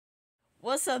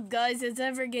What's up, guys? It's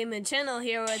Everett Gaming Channel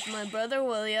here with my brother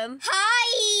William.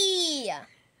 Hi!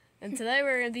 And today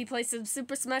we're going to be playing some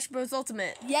Super Smash Bros.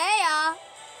 Ultimate. Yeah!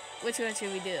 Which one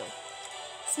should we do?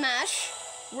 Smash.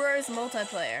 Where's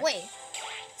multiplayer? Wait.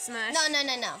 Smash? No.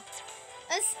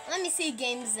 Let me see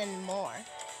games and more.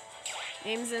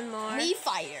 Games and more? Mii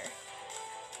Fighter.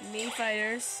 Mii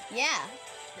Fighters. Yeah.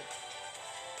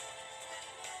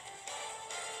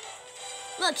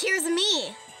 Look, here's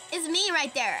me. It's me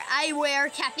right there. I wear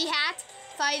cappy hat,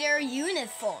 fighter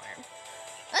uniform.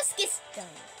 Let's get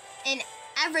started. And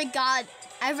Everett got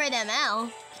Everett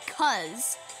ML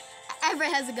because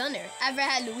Everett has a gunner. Everett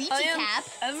had Luigi cap.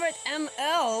 Everett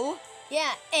ML?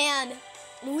 Yeah, and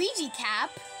Luigi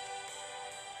cap.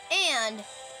 And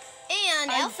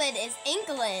outfit is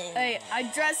England. Hey, I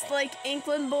dressed like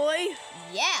England boy.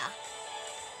 Yeah.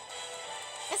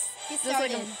 Let's get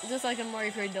started. Just like a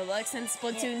Mario Kart Deluxe and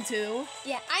Splatoon 2.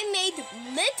 Yeah, I made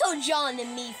Little John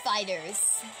and Mii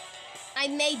Fighters. I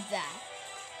made that.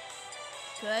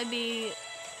 Could I be...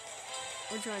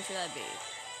 Which one should I be?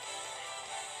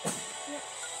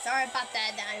 Sorry about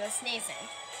that, I was sneezing.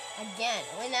 Again,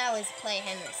 when I was playing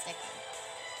Henry Stickler.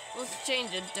 Let's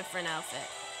change a different outfit.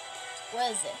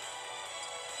 What is it?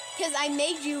 Because I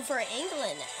made you for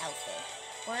England outfit.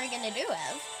 What are you gonna do,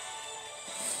 Ev?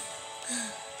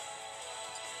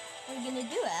 What are you gonna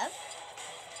do, Ev?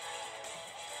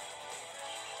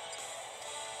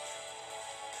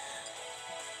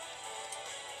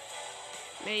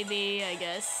 Maybe, I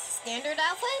guess. Standard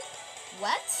outfit?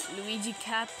 What? Luigi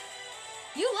cap.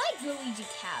 You like Luigi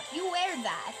cap. You wear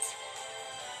that.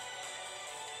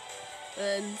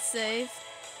 Then save.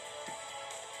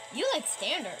 You like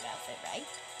standard outfit, right?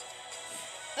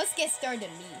 Let's get started,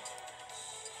 me.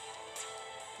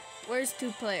 Where's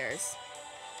 2 players?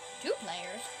 2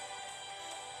 players?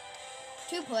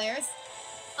 2 players?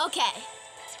 Okay.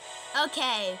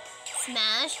 Okay.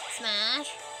 Smash.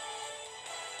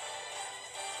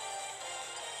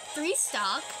 3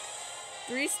 stock.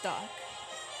 3 stock.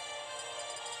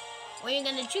 What are you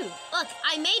gonna choose? Look,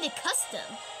 I made a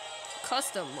custom.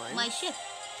 Custom one? My ship.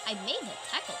 I made a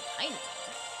tackle tiny.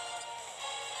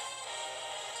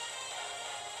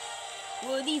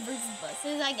 Woody versus Buzz.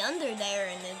 It's like under there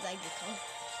and it's like the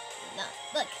no,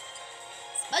 look.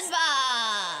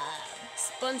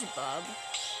 SpongeBob.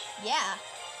 Yeah.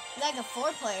 It's like a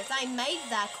 4 players. I made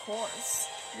that course.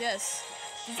 Yes.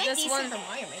 It's like This one, Super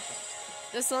Mario Maker.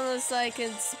 This one was like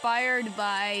inspired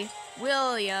by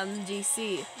William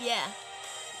GC. Yeah.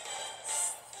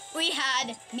 We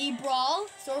had me Brawl,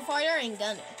 Sword Fighter, and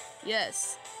Gunner.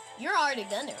 Yes. You're already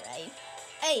Gunner, right?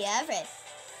 Hey, Everett.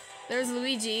 There's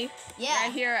Luigi. Yeah.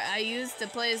 Right here, I used to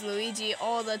play as Luigi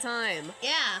all the time.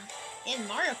 Yeah. In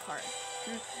Mario Kart.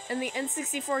 In the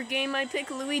N64 game, I pick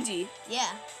Luigi.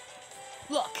 Yeah.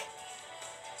 Look.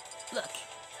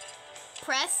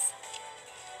 Press.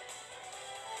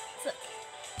 Look.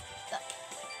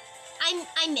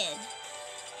 I'm in.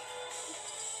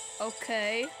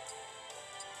 Okay.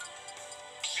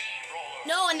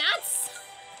 No, and that's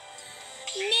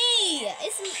me.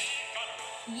 It's me.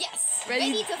 Yes.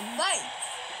 Ready to fight.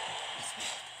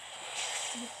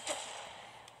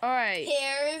 All right.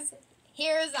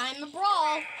 Here's I'm a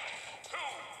Brawl.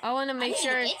 I want to make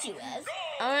sure. Hit you, Ez.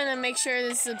 I want to make sure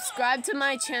to subscribe to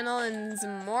my channel and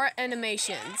some more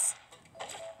animations.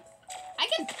 I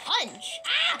can punch.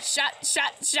 Ah!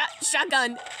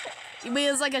 Shotgun. You mean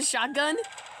it's like a shotgun?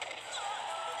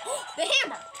 The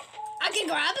hammer. I can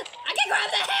grab the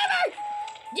hammer.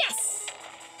 Yes.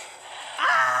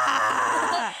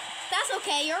 Ah! That's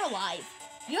okay. You're alive.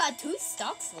 You had 2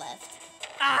 stocks left.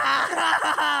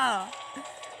 Ah!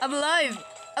 I'm alive.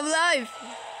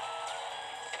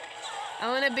 I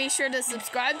want to be sure to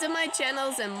subscribe to my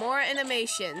channels and more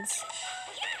animations.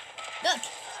 Look.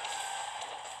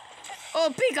 Oh,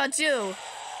 Pikachu!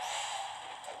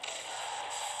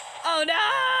 Oh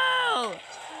no!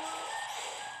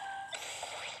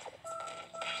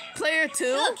 Player 2?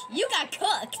 Look, you got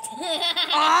cooked.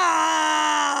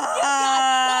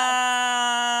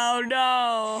 Oh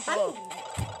no!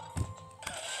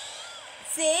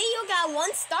 See, you got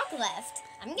 1 stock left.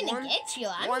 I'm gonna get you.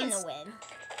 I'm gonna win.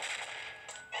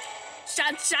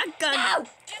 Shotgun!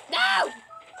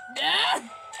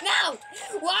 No!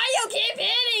 Why you keep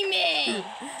hitting me?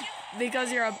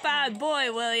 Because you're a bad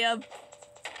boy, William.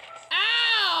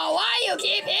 Ow! Why you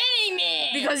keep hitting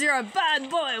me? Because you're a bad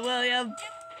boy, William.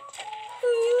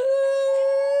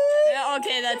 Yeah,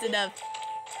 okay, that's enough.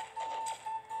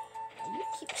 You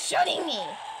keep shooting me.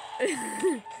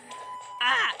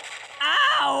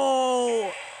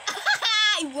 Ow!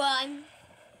 I won.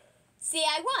 See,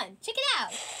 I won. Check it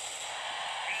out.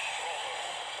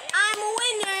 I'm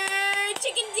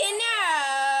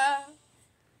dinner.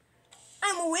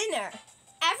 I'm a winner.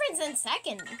 Everett's in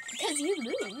second because you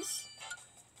lose.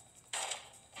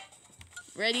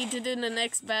 Ready to do the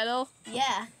next battle?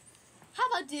 Yeah. How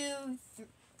about do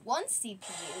one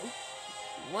CPU?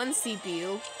 One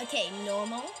CPU. Okay,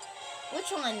 normal.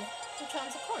 Which one? Which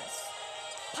one's of course?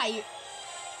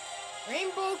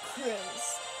 Rainbow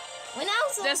Cruise. When I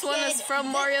was a This little one kid, is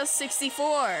from Mario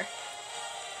 64.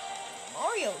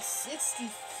 Mario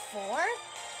 64?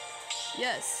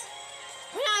 Yes.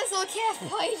 When I was a little kid, I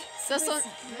played This one,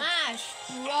 Smash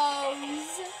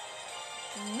Bros.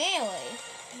 Melee.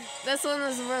 this one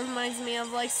reminds me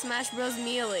of like Smash Bros.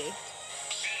 Melee.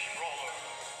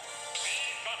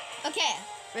 Okay.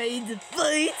 Ready to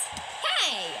fight?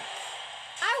 Hey!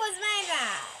 I was Mega!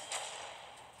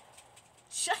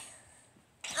 Shut.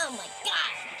 Oh my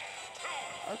god!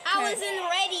 Okay. I wasn't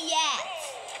ready yet!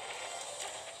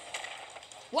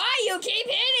 Why you keep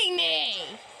hitting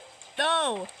me?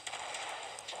 No.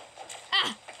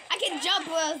 Ah! I can jump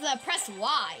with press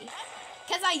Y.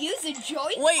 Because I use the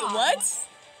Joy-Con. Wait, what?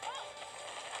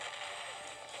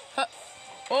 Huh.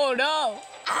 Oh no.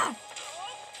 Ah!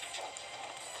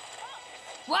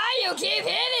 Why you keep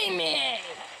hitting me?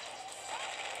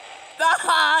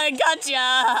 Ah, I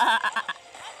gotcha.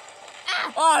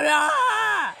 Ah! Oh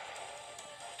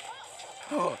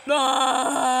no.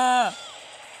 No.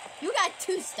 You got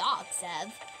 2 stocks,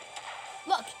 Ev.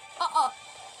 Look.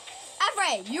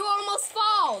 Everett, you almost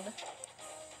falled.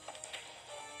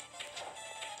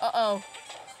 Uh-oh.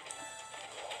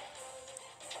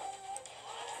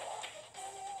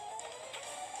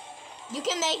 You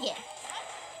can make it.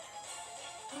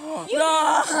 No.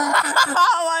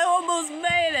 I almost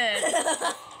made it.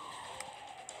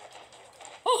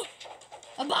 Oh,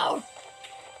 a bow.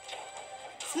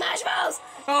 Smash Bros.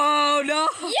 Oh no.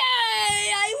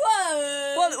 Yay, I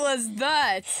won. What was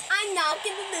that? I'm not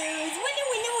gonna lose. Winner,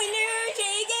 winner, winner,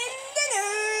 chicken dinner.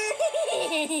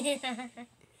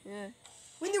 Yeah.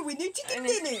 Winner, winner, chicken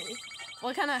dinner.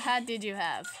 What kind of hat did you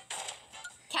have?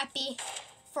 Cappy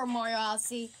for Mario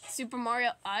Odyssey. Super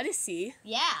Mario Odyssey?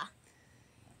 Yeah.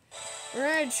 We're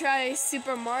gonna try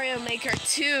Super Mario Maker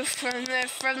 2 from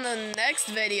the next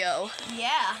video.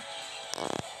 Yeah.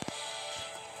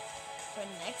 For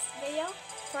next video?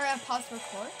 For a pause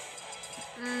record?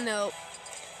 No.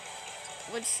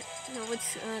 Which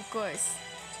course?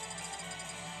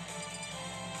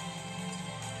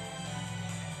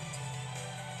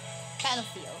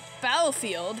 Battlefield.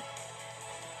 Battlefield?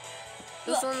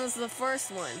 This Look. one was the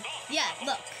first one. Yeah,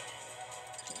 look.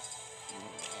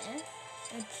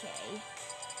 Okay.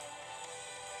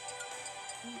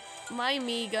 My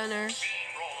me gunner.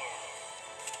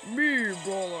 Me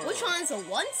brawler. Which one's a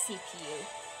 1 CPU?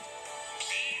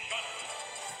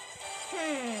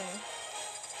 Okay.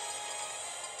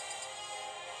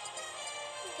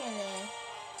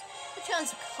 Which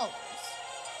one's colors?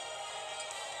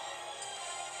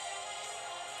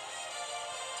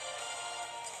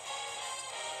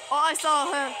 Oh, I saw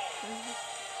her.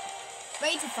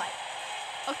 Ready to fight.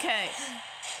 Okay.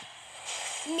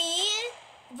 Me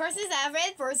versus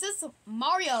Everett versus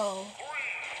Mario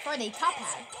for the top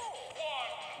hat.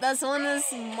 This one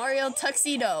is Mario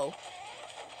Tuxedo.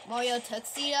 Mario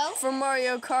Tuxedo? From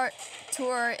Mario Kart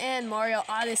Tour and Mario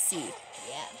Odyssey.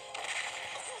 Yeah.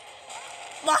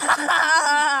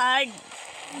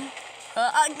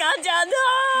 Gotcha!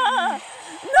 No!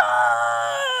 No!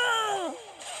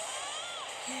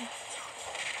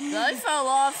 I fell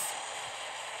off.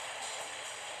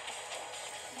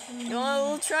 You know,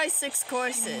 we'll try 6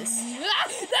 courses. No!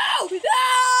 No!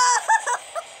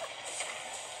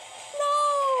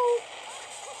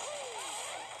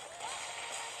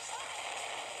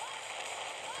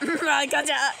 I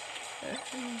gotcha!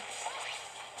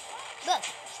 Look,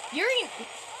 you're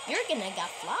gonna get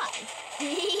fly.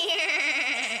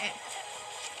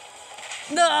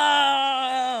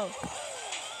 No!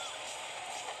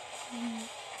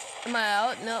 Am I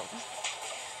out? No.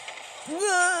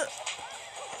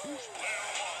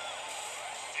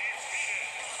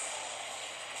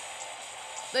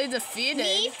 They defeated.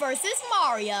 Me versus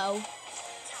Mario.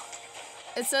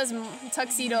 It says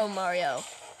Tuxedo Mario.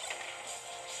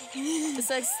 It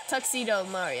says Tuxedo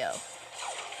Mario.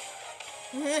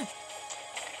 This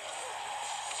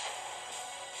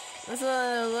is what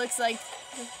it looks like.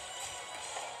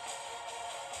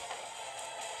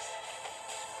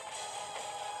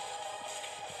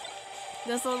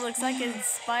 This one looks like it's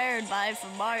inspired by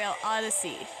from Mario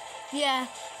Odyssey. Yeah.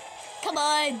 Come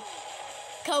on.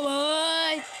 Come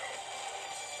on.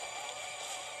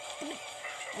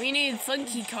 We need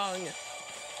Funky Kong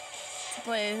to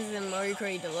play this in Mario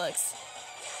Kart Deluxe.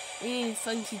 We need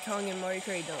Funky Kong and Mario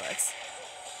Kart Deluxe.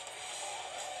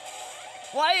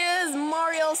 Why is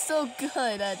Mario so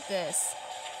good at this?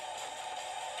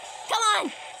 Come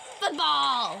on!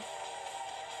 Football!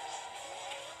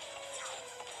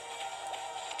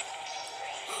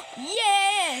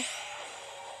 Yeah!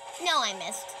 No, I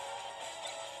missed.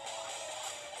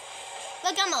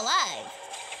 Look, I'm alive.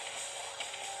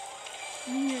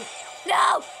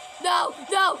 No! No!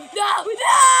 No! No!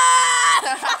 No!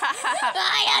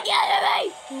 Are you kidding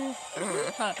me?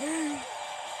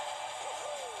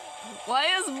 Why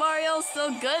is Mario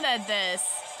so good at this?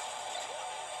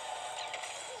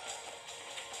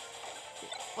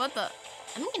 What the?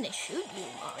 I'm gonna shoot you,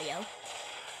 Mario.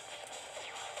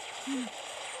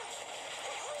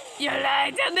 You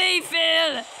lied to me,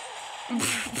 Phil!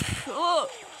 Oh.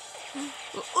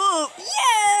 Oh.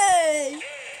 Yay!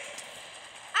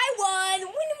 I won!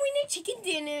 Winner, chicken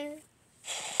dinner.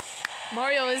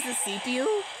 Mario is the CPU?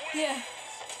 Yeah.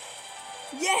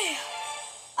 Yeah!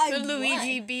 Could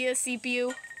Luigi be a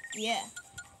CPU? Yeah.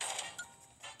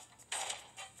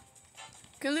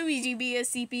 Could Luigi be a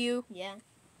CPU? Yeah.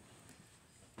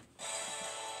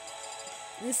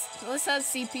 Let's have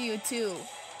CPU too.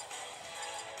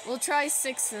 We'll try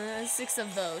six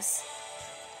of those.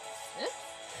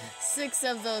 Six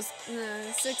of those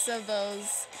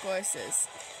courses.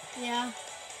 Yeah.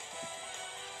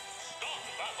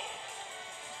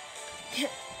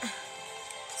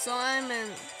 So I'm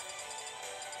in.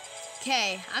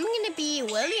 Okay, I'm gonna be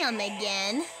William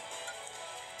again.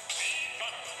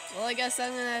 Well, I guess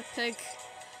I'm gonna pick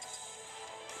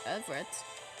Everett.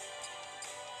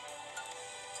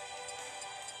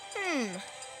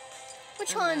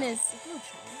 Which one is?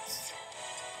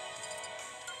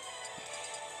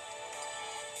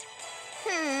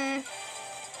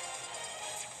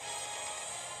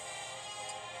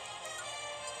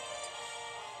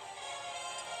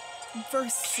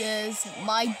 Versus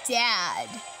my dad.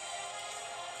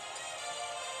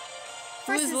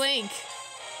 Who's Link?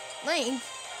 Link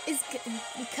is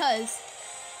because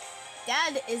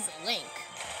Dad is Link,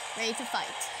 ready to fight.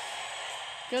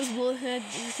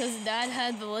 Because Dad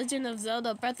had The Legend of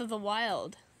Zelda Breath of the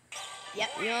Wild. Yep.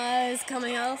 You know what is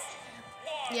coming out?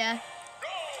 Yeah.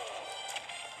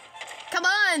 Come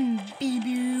on,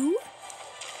 Bee-Boo.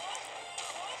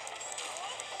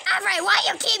 Everett, why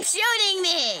you keep shooting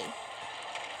me?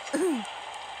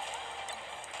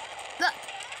 Look,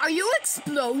 are you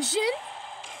Explosion?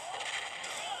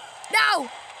 No!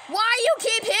 Why you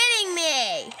keep hitting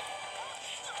me?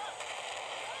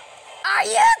 Are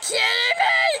you kidding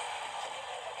me?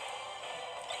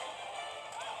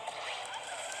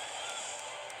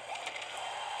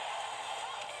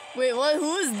 Wait, what?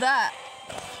 Who is that?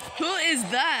 Who is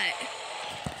that?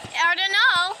 I don't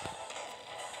know.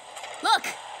 Look,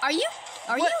 are you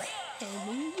What?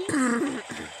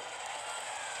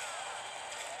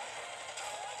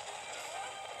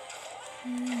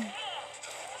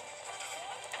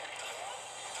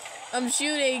 I'm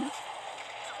shooting.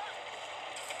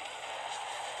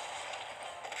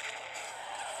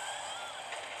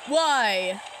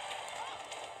 Why?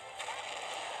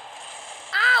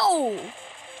 Ow!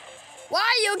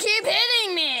 Why you keep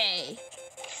hitting me?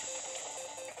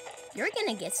 You're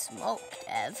gonna get smoked,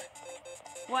 Ev.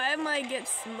 Why am I get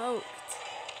smoked?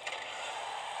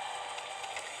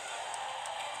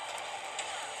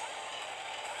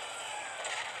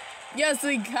 Yes,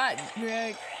 we got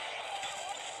Greg.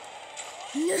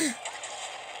 We're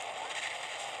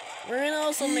gonna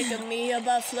also make a me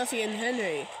about Fluffy and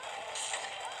Henry.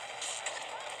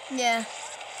 Yeah.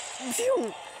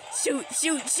 Shoot, shoot,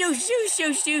 shoot, shoot, shoot,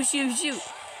 shoot, shoot, shoot, shoot.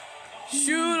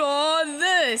 Shoot on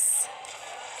this.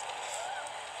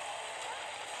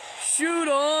 Shoot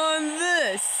on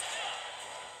this.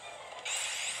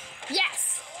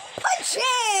 Yes! Punch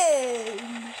it!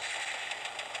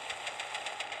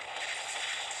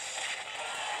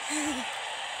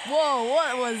 Whoa,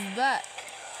 what was that?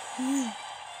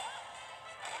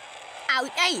 Ow,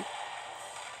 hey!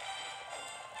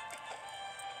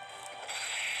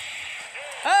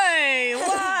 Hey,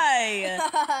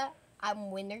 why?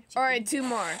 I'm winner. Alright, two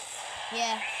more.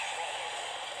 Yeah.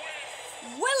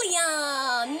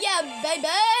 William! Yeah, baby!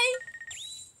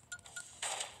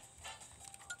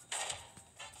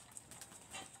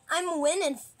 I'm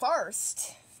winning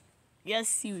first.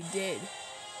 Yes, you did.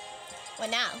 What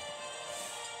now?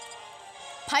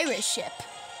 Pirate ship.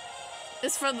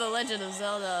 It's from The Legend of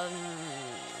Zelda.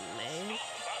 Maybe.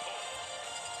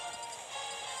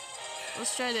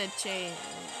 Let's try to change.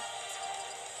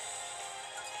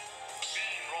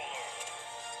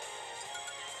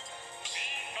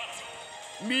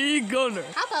 Me Gunner.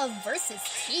 How about versus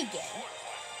Tegan?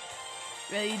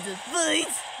 Ready to fight?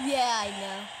 Yeah, I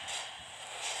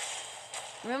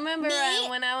know. Remember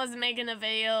when I was making a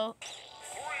video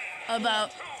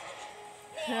about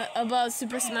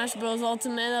Super Smash Bros.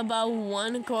 Ultimate, about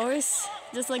one course?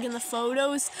 Just like in the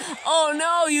photos? Oh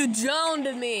no, you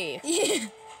drowned me! Yeah.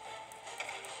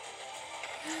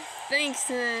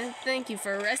 Thank you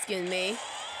for rescuing me.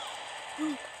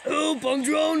 Help, I'm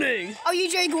drowning! Oh, you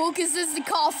drank Lucas's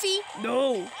coffee?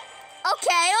 No.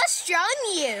 Okay, let's drown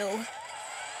you.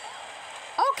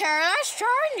 Okay, let's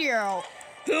drown you.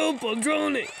 Help, I'm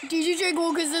drowning! Did you drink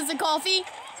Lucas's coffee?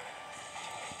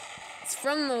 It's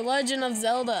from The Legend of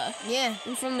Zelda. Yeah.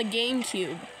 And from the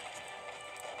GameCube.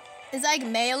 It's like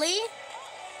Melee.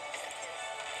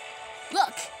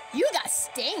 Look, you got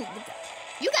stinged.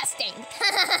 You got stinged.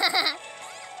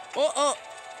 Oh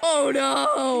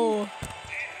no!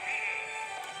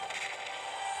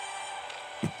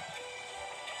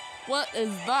 What is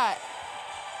that?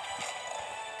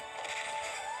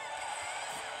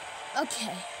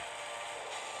 Okay.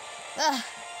 Ugh.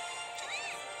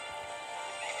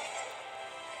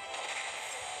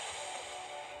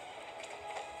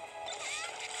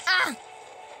 Ah!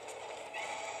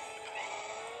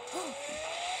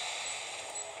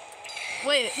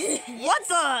 Wait, what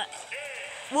the?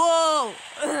 Whoa!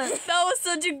 That was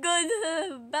such a good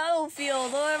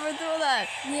battlefield. Don't ever throw that.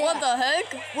 Yeah. What the heck?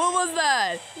 What was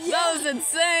that? Yeah. That was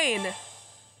insane.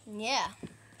 Yeah.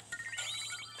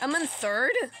 I'm in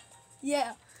third?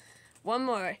 Yeah. One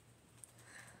more.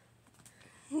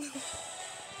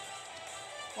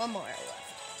 One more left.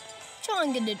 That's all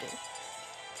I'm gonna do.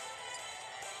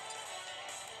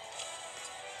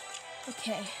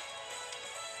 Okay.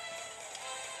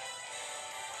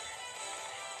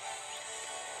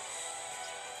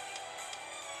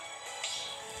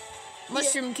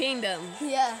 Mushroom Kingdom.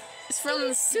 Yeah. It's from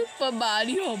the Super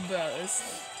Mario Bros.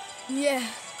 Yeah.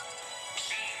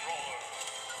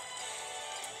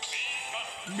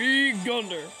 Be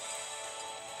Gunner.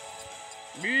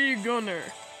 Be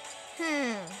Gunner.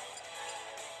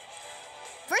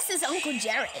 Versus Uncle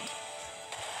Jared.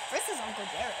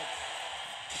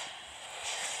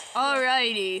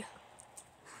 Alrighty.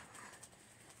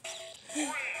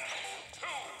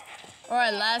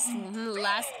 Alright, last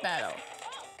battle.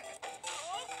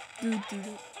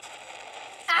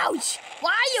 Ouch!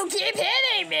 Why you keep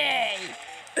hitting me?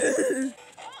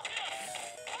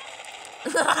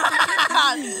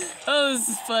 Oh, this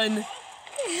is fun.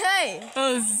 Hey.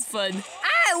 Oh, this is fun.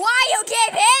 Ah, why you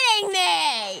keep hitting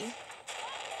me?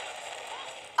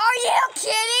 Are you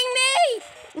kidding me?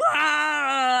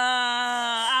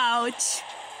 Ouch.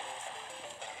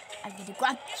 I'm gonna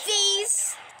grab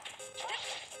these.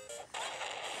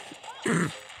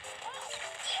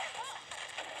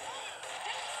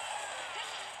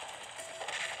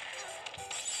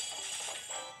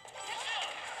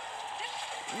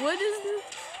 What is this?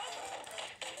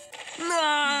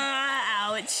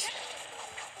 Ouch.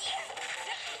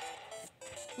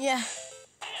 Yeah.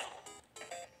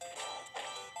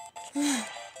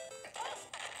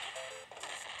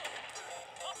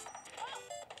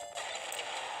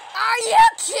 Are you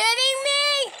kidding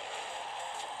me?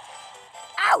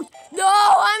 Ow! No,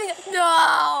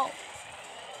 no!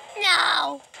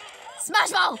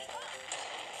 Smash ball!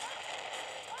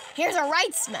 Here's a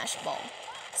right smash ball.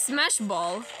 Smash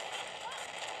ball.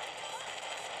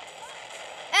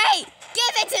 Hey,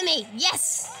 give it to me!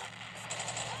 Yes!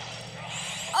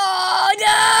 Oh no!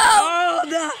 Oh,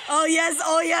 no. Oh yes,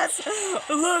 oh yes!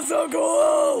 That's so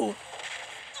cool!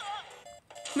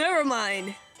 Never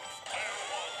mind.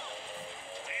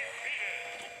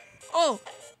 Oh!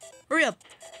 Hurry up!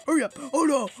 Hurry up! Oh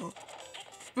no!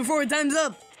 Before time's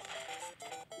up!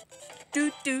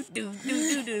 Do do do do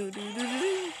do do do do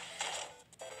do.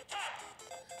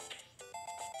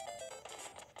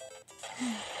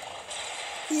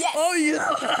 Yes! Oh yeah!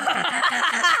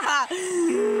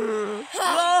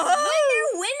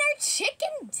 Winner,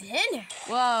 chicken dinner.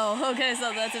 Wow, okay,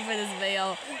 so that's it for this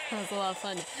video. That was a lot of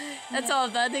fun. That's all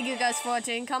of that. Thank you guys for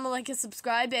watching. Comment, like, and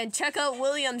subscribe, and check out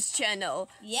William's channel.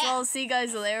 Yeah. So I'll see you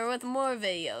guys later with more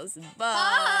videos. Bye!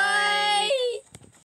 Bye!